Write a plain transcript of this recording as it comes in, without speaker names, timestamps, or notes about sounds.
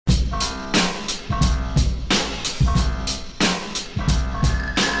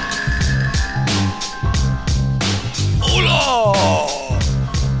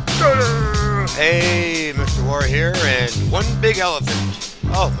one big elephant.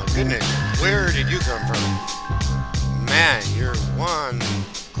 Oh my goodness, where did you come from? Man, you're one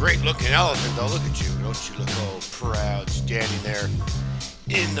great looking elephant though. Look at you. Don't you look all proud standing there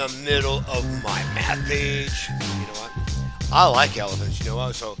in the middle of my math page? You know what? I like elephants, you know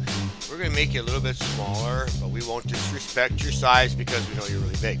what? So we're going to make you a little bit smaller, but we won't disrespect your size because we know you're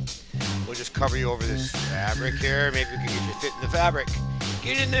really big. We'll just cover you over this fabric here. Maybe we can get you fit in the fabric.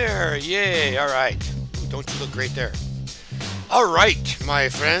 Get in there. Yay. All right. Don't you look great there? All right, my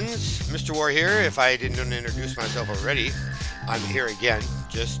friends. Mr. War here. If I didn't introduce myself already, I'm here again.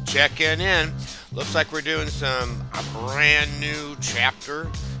 Just checking in. Looks like we're doing a brand new chapter.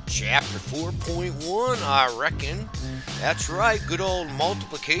 Chapter 4.1, I reckon. That's right. Good old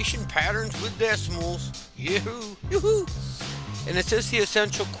multiplication patterns with decimals. Yoo-hoo. Yoo-hoo. And it says the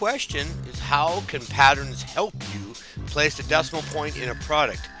essential question is, how can patterns help you place a decimal point in a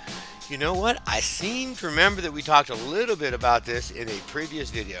product? You know what? I seem to remember that we talked a little bit about this in a previous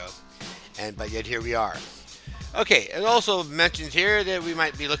video, but yet here we are. Okay, it also mentions here that we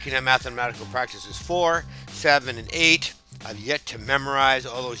might be looking at mathematical practices 4, 7, and 8. I've yet to memorize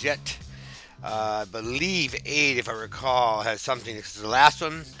all those yet. I believe 8, if I recall, has something. This is the last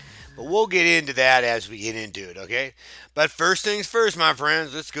one. But we'll get into that as we get into it, okay? But first things first, my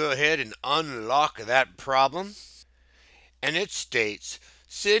friends, let's go ahead and unlock that problem. And it states,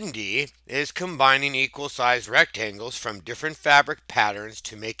 Cindy is combining equal-sized rectangles from different fabric patterns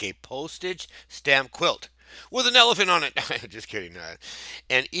to make a postage stamp quilt with an elephant on it. Just kidding.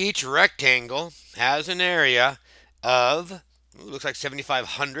 And each rectangle has an area of, looks like 75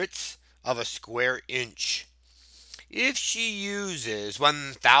 hundredths of a square inch. If she uses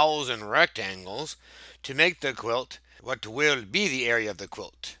 1,000 rectangles to make the quilt, what will be the area of the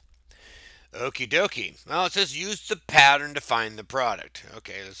quilt? Okie dokie. Well, it says use the pattern to find the product.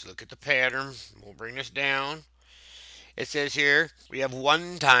 Okay, let's look at the pattern. We'll bring this down. It says here we have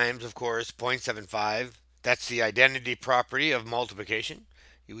 1 times, of course, 0.75. That's the identity property of multiplication.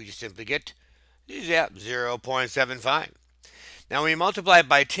 We just simply get 0.75. Now when you multiply it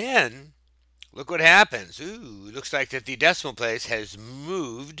by 10, look what happens. Ooh, it looks like that the decimal place has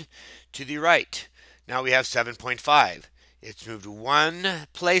moved to the right. Now we have 7.5. It's moved 1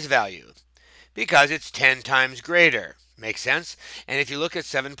 place value because it's 10 times greater. Makes sense? And if you look at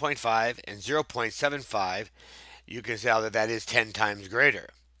 7.5 and 0.75, you can tell that that is 10 times greater.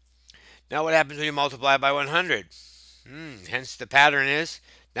 Now what happens when you multiply by 100? Hence the pattern is,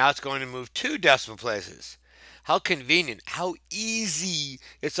 now it's going to move 2 decimal places. How convenient, how easy.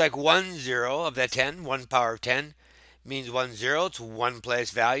 It's like 1 0 of that 10, 1 power of 10 means 1 0, it's 1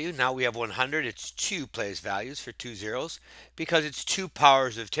 place value. Now we have 100, it's 2 place values for 2 zeros because it's 2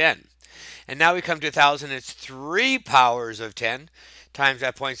 powers of 10. And now we come to 1,000, it's 3 powers of 10 times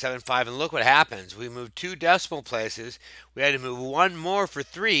that 0.75, and look what happens. We moved 2 decimal places. We had to move 1 more for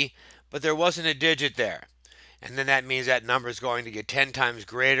 3, but there wasn't a digit there. And then that means that number is going to get 10 times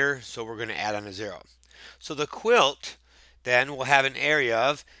greater, so we're going to add on a 0. So the quilt then will have an area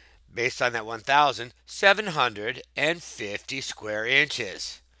of, based on that 1,000, 750 square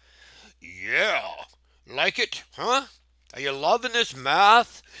inches. Yeah, like it, huh? Are you loving this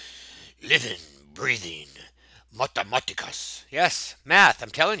math? Living, breathing, mathematicas. Yes, math, I'm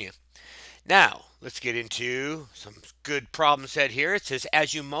telling you. Now, let's get into some good problem set here. It says,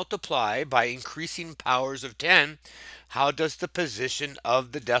 as you multiply by increasing powers of 10, how does the position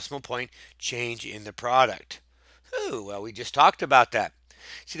of the decimal point change in the product? Oh, well, we just talked about that.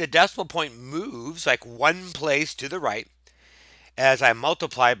 See, the decimal point moves like 1 place to the right as I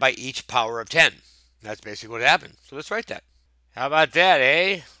multiply by each power of 10. That's basically what happened. So let's write that. How about that,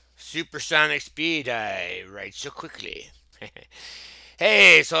 eh? Supersonic speed, I write so quickly.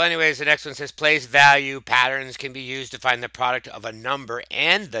 Hey, so anyways, the next one says place value patterns can be used to find the product of a number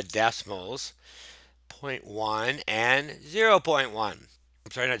and the decimals, 0.1 and 0.1. I'm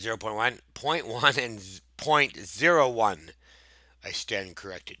sorry, not 0.1, 0.1 and 0.01. I stand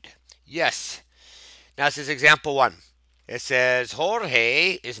corrected. Yes. Now this is example 1. It says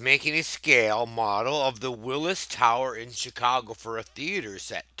Jorge is making a scale model of the Willis Tower in Chicago for a theater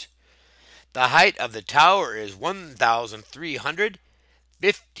set. The height of the tower is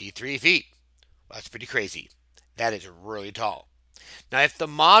 1,353 feet. Well, that's pretty crazy. That is really tall. Now, if the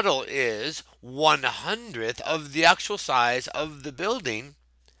model is 1/100th of the actual size of the building,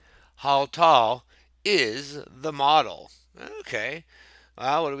 how tall is the model? Okay.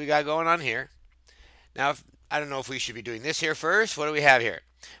 Well, what do we got going on here? Now, I don't know if we should be doing this here first. What do we have here?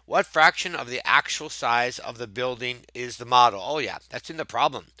 What fraction of the actual size of the building is the model? Oh, yeah, that's in the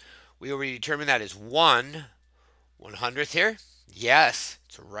problem. We already determined that is 1/100th here. Yes,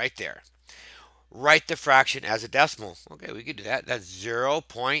 it's right there. write the fraction as a decimal. Okay, we could do that. That's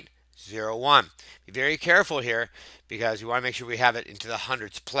 0.01. Be very careful here because we want to make sure we have it into the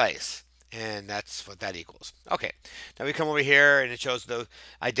hundredths place. And that's what that equals. Okay, now we come over here and it shows the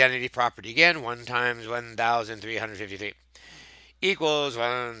identity property again. 1 times 1,353 equals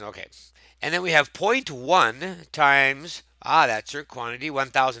 1. Okay, and then we have 0.1 times, that's your quantity,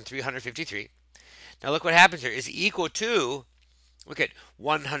 1,353. Now look what happens here. Is equal to, look at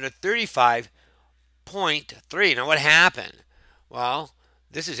 135.3. Now what happened? Well,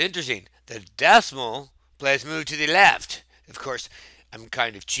 this is interesting. The decimal place moved to the left. Of course, I'm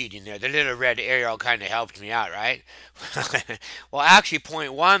kind of cheating there. The little red arrow kind of helped me out, right? Well, actually,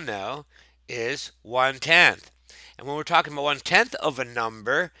 0.1, though, is 1/10. And when we're talking about 1/10 of a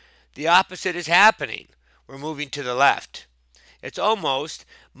number, the opposite is happening. We're moving to the left. It's almost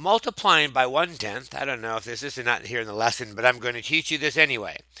multiplying by 1/10. I don't know if this is not here in the lesson, but I'm going to teach you this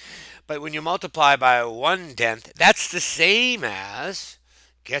anyway. But when you multiply by 1/10, that's the same as,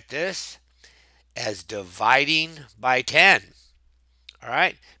 get this, as dividing by 10. All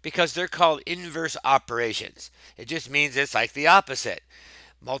right? Because they're called inverse operations. It just means it's like the opposite.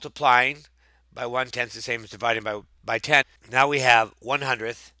 Multiplying by 1/10 is the same as dividing by 10. Now we have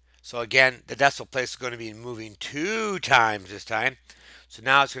 1/100th. So again, the decimal place is going to be moving 2 times this time. So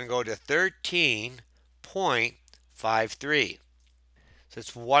now it's going to go to 13.53. So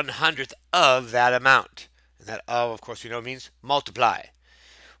it's 1/100th of that amount. And that of course, we know means multiply.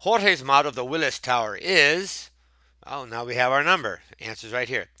 Jorge's model of the Willis Tower is, now we have our number. The answer's right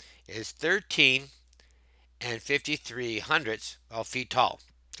here. It is 13 and 53 hundredths feet tall.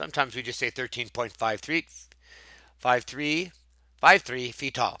 Sometimes we just say 13.53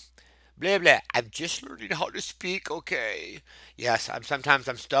 feet tall. Blah, blah. I'm just learning how to speak, okay? Yes, sometimes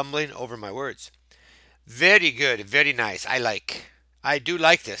I'm stumbling over my words. Very good, very nice. I do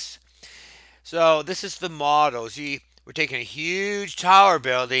like this. So this is the model. See, we're taking a huge tower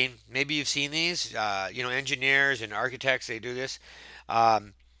building. Maybe you've seen these. Engineers and architects, they do this.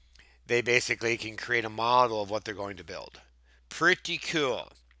 They basically can create a model of what they're going to build. Pretty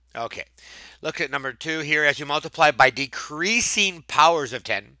cool. Okay, look at number 2 here. As you multiply by decreasing powers of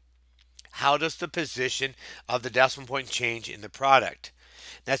 10, how does the position of the decimal point change in the product?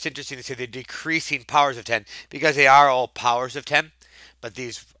 That's interesting to say the decreasing powers of 10 because they are all powers of 10, but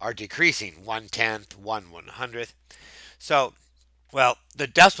these are decreasing. 1/10, 1/100th. So, well, the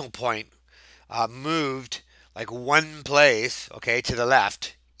decimal point moved like one place, okay, to the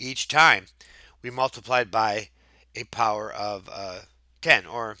left each time we multiplied by a power of 10,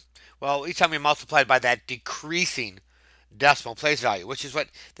 or, well, each time we multiplied by that decreasing decimal place value, which is what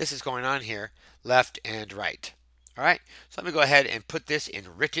this is going on here, left and right. All right, so let me go ahead and put this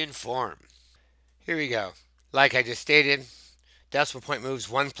in written form. Here we go. Like I just stated, decimal point moves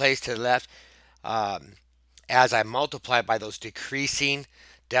one place to the left as I multiply by those decreasing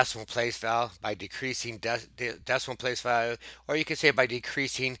decimal place value, by decreasing decimal place value, or you can say by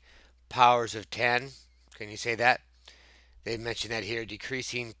decreasing powers of 10. Can you say that? They mentioned that here,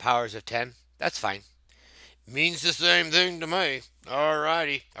 decreasing powers of 10. That's fine. Means the same thing to me.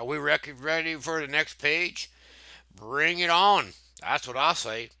 Alrighty. Are we ready for the next page? Bring it on. That's what I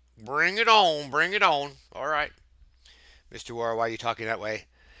say. Bring it on. Bring it on. Alright. Mr. War, why are you talking that way?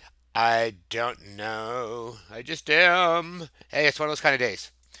 I don't know. I just am. Hey, it's one of those kind of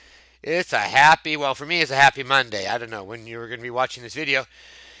days. It's a happy, well, for me, it's a happy Monday. I don't know when you're going to be watching this video.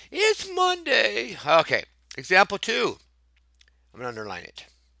 It's Monday. Okay. Example 2. I'm going to underline it.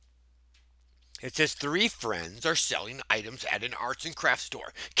 It says 3 friends are selling items at an arts and crafts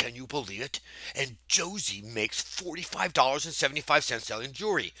store. Can you believe it? And Josie makes $45.75 selling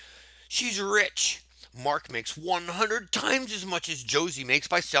jewelry. She's rich. Mark makes 100 times as much as Josie makes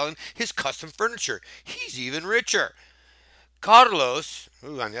by selling his custom furniture. He's even richer. Carlos,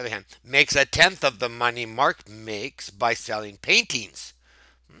 on the other hand, makes 1/10 of the money Mark makes by selling paintings.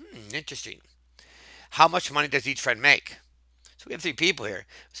 Interesting. How much money does each friend make? So we have 3 people here.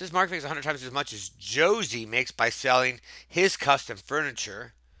 It says Mark makes 100 times as much as Josie makes by selling his custom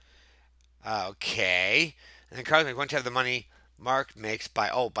furniture. Okay. And then Carlos makes 1/10 of the money Mark makes by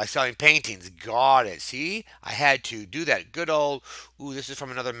selling paintings. Got it. See? I had to do that good old, this is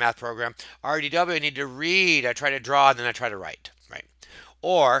from another math program. RDW, I need to read. I try to draw, and then I try to write. Right?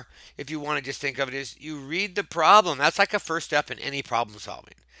 Or, if you want to just think of it as you read the problem. That's like a first step in any problem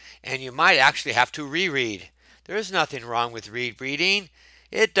solving. And you might actually have to reread. There's nothing wrong with reading.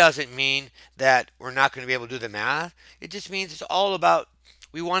 It doesn't mean that we're not going to be able to do the math. It just means it's all about,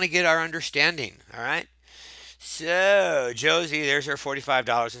 we want to get our understanding. All right? So, Josie, there's her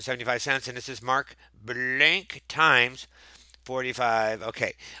 $45.75, and this is Mark blank times 45.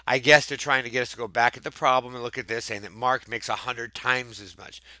 Okay. I guess they're trying to get us to go back at the problem and look at this, saying that Mark makes 100 times as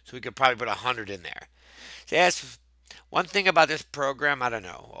much. So we could probably put 100 in there. So yes, one thing about this program, I don't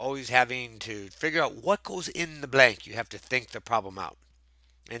know, always having to figure out what goes in the blank. You have to think the problem out.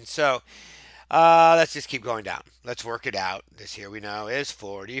 And so let's just keep going down. Let's work it out. This here we know is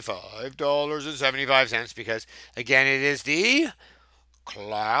 $45.75 because, again, it is the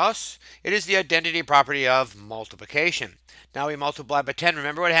class. It is the identity property of multiplication. Now we multiply by 10.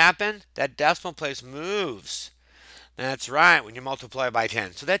 Remember what happened? That decimal place moves. That's right, when you multiply by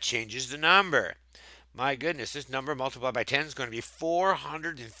 10. So that changes the number. My goodness, this number multiplied by 10 is going to be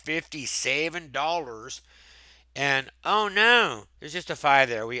 $457. And oh no, there's just a 5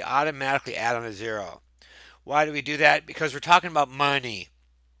 there. We automatically add on a 0. Why do we do that? Because we're talking about money.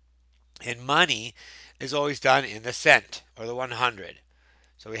 And money is always done in the cent or the 100.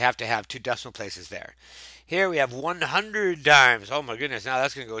 So we have to have two decimal places there. Here we have 100 times. Oh my goodness, now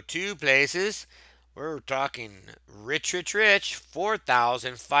that's going to go two places. We're talking rich, rich, rich.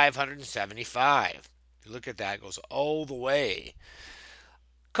 4,575. Look at that, it goes all the way.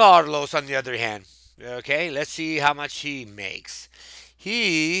 Carlos, on the other hand, okay, let's see how much he makes.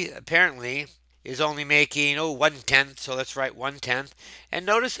 He apparently is only making 1/10, so let's write 1/10. And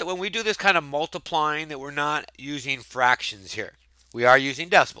notice that when we do this kind of multiplying, that we're not using fractions here. We are using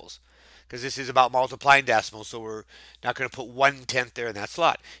decimals because this is about multiplying decimals, so we're not going to put 1/10 there in that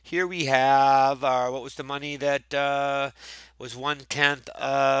slot. Here we have what was the money that was 1/10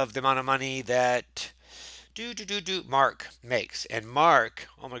 of the amount of money that Mark makes. And Mark,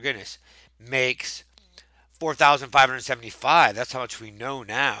 oh my goodness, makes 4,575. That's how much we know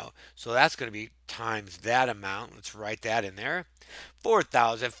now. So that's going to be times that amount. Let's write that in there.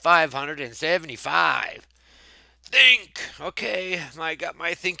 4,575. Think. Okay, I got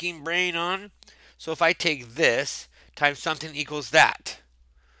my thinking brain on. So if I take this times something equals that.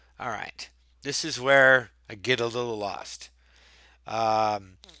 All right. This is where I get a little lost.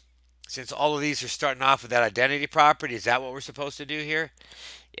 Since all of these are starting off with that identity property, is that what we're supposed to do here?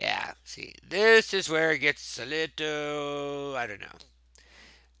 Yeah, see, this is where it gets a little, I don't know.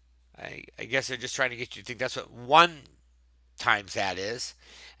 I guess they're just trying to get you to think that's what 1 times that is.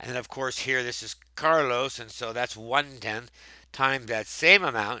 And then, of course, here this is Carlos, and so that's 1/10 times that same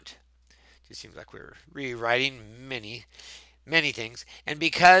amount. Just seems like we're rewriting many things. And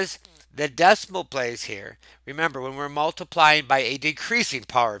because the decimal place here, remember when we're multiplying by a decreasing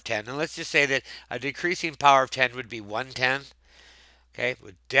power of 10, and let's just say that a decreasing power of 10 would be 1/10. Okay, it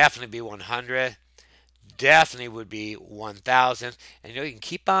would definitely be 100. Definitely would be 1,000. And you can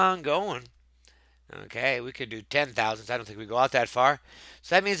keep on going. Okay, we could do 10,000. I don't think we go out that far.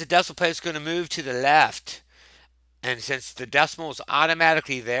 So that means the decimal place is going to move to the left. And since the decimal is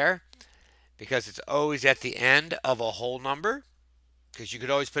automatically there, because it's always at the end of a whole number, because you could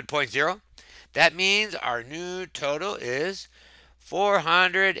always put 0.0, that means our new total is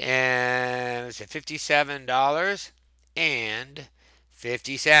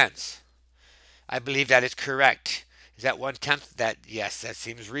 $457.50. I believe that is correct. Is that 1/10? That, yes, that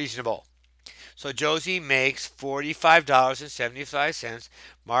seems reasonable. So Josie makes $45.75.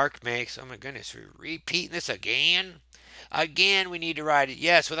 Mark makes, oh my goodness, we're repeating this again. Again, we need to write it,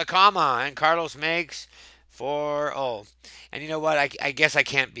 yes, with a comma. And Carlos makes and you know what? I guess I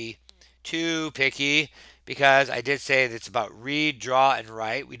can't be too picky because I did say that it's about read, draw, and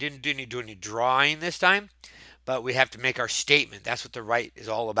write. We didn't do any drawing this time, but we have to make our statement. That's what the write is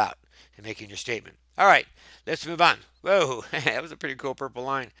all about, and making your statement. All right, let's move on. Whoa, that was a pretty cool purple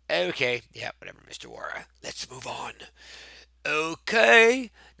line. Okay, yeah, whatever, Mr. Wara. Let's move on. Okay,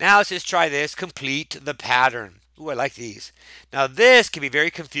 now let's just try this. Complete the pattern. Ooh, I like these. Now this can be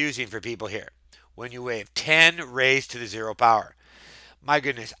very confusing for people here when you have 10 raised to the 0 power. My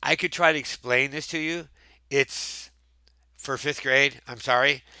goodness, I could try to explain this to you. It's for 5th grade. I'm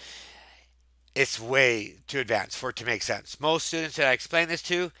sorry. It's way too advanced for it to make sense. Most students that I explain this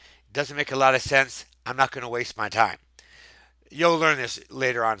to, it doesn't make a lot of sense. I'm not going to waste my time. You'll learn this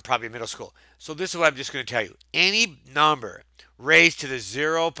later on, probably middle school. So this is what I'm just going to tell you. Any number raised to the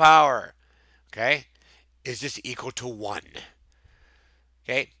 0 power, okay, is just equal to 1.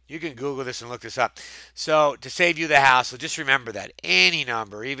 Okay, you can Google this and look this up. So to save you the hassle, just remember that any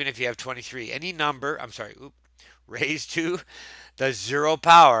number, even if you have 23, any number, raised to the 0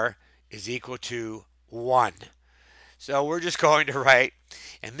 power is equal to 1. So we're just going to write,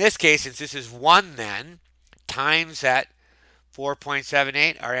 in this case, since this is 1 then, times that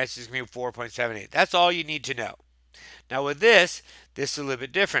 4.78, our answer is going to be 4.78. That's all you need to know. Now with this is a little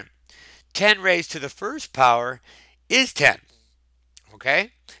bit different. 10 raised to the 1st power is 10.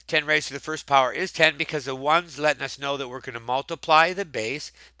 Okay? 10 raised to the first power is 10 because the 1's letting us know that we're going to multiply the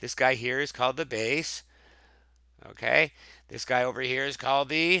base. This guy here is called the base. Okay? This guy over here is called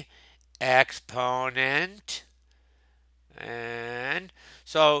the exponent. And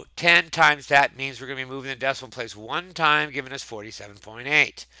so 10 times that means we're going to be moving the decimal place one time, giving us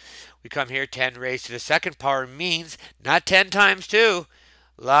 47.8. We come here, 10 raised to the second power means not 10 times 2.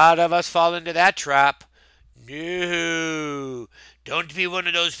 A lot of us fall into that trap. No, don't be one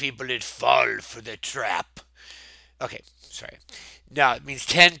of those people that fall for the trap. Okay, sorry. Now, it means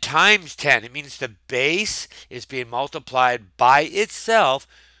 10 times 10. It means the base is being multiplied by itself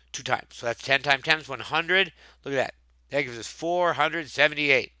 2 times. So that's 10 times 10 is 100. Look at that. That gives us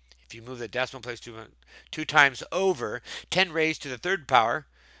 478. If you move the decimal place 2 times over, 10 raised to the third power,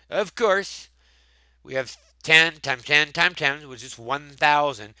 of course, we have 10 times 10 times 10, which is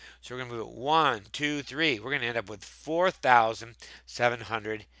 1,000. So we're going to move it 1, 2, 3. We're going to end up with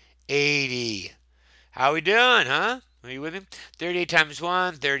 4,780. How we doing, huh? Are you with me? 38 times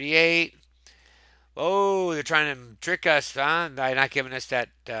 1, 38. Oh, they're trying to trick us, huh? By not giving us that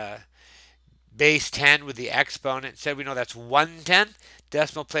base 10 with the exponent. Instead, we know that's 1/10.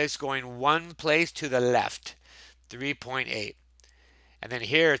 Decimal place going one place to the left, 3.8. And then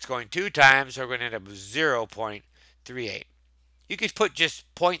here it's going 2 times, so we're going to end up with 0.38. You could put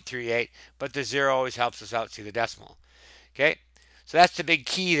just 0.38, but the 0 always helps us out see the decimal. Okay? So that's the big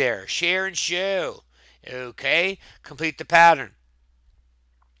key there. Share and show. Okay? Complete the pattern.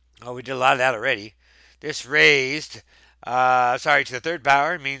 Oh, we did a lot of that already. This raised, to the third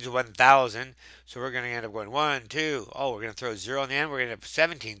power means 1,000. So we're going to end up going 1, 2. Oh, we're going to throw a 0 in the end. We're going to end up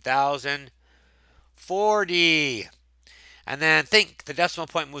 17,040. And then think the decimal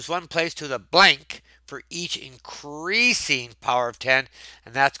point moves one place to the blank for each increasing power of 10,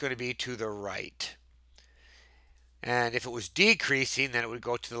 and that's going to be to the right. And if it was decreasing, then it would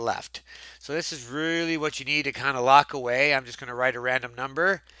go to the left. So this is really what you need to kind of lock away. I'm just going to write a random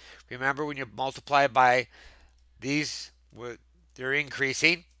number. Remember, when you multiply by these, they're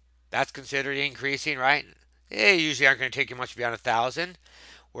increasing. That's considered increasing, right? They usually aren't going to take you much beyond 1,000.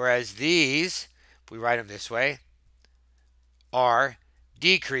 Whereas these, if we write them this way, are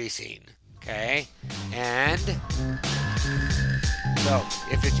decreasing. Okay? And so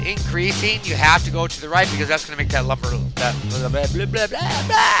if it's increasing, you have to go to the right because that's going to make that number, that blah, blah, blah, blah, blah,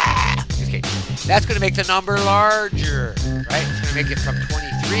 blah. Just kidding. That's going to make the number larger, right? It's going to make it from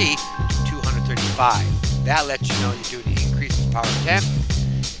 23 to 235. That lets you know you're doing increases power of 10.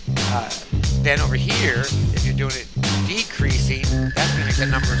 Then over here, if you're doing it decreasing, that's going to make the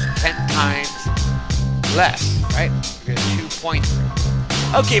numbers 10 times less, right? We're going to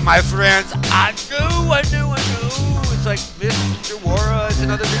 2.3. Okay, my friends, I knew. It's like Mr. Wara, it's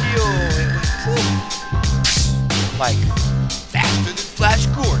another video. It was like faster than Flash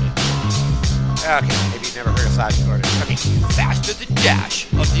Gordon. Okay, maybe you never heard of Flash Gordon. Okay, faster than Dash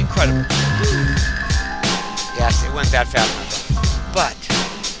of the Incredibles. Yes, it went that fast, my friends. But,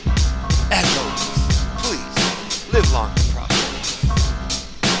 as always, please live long.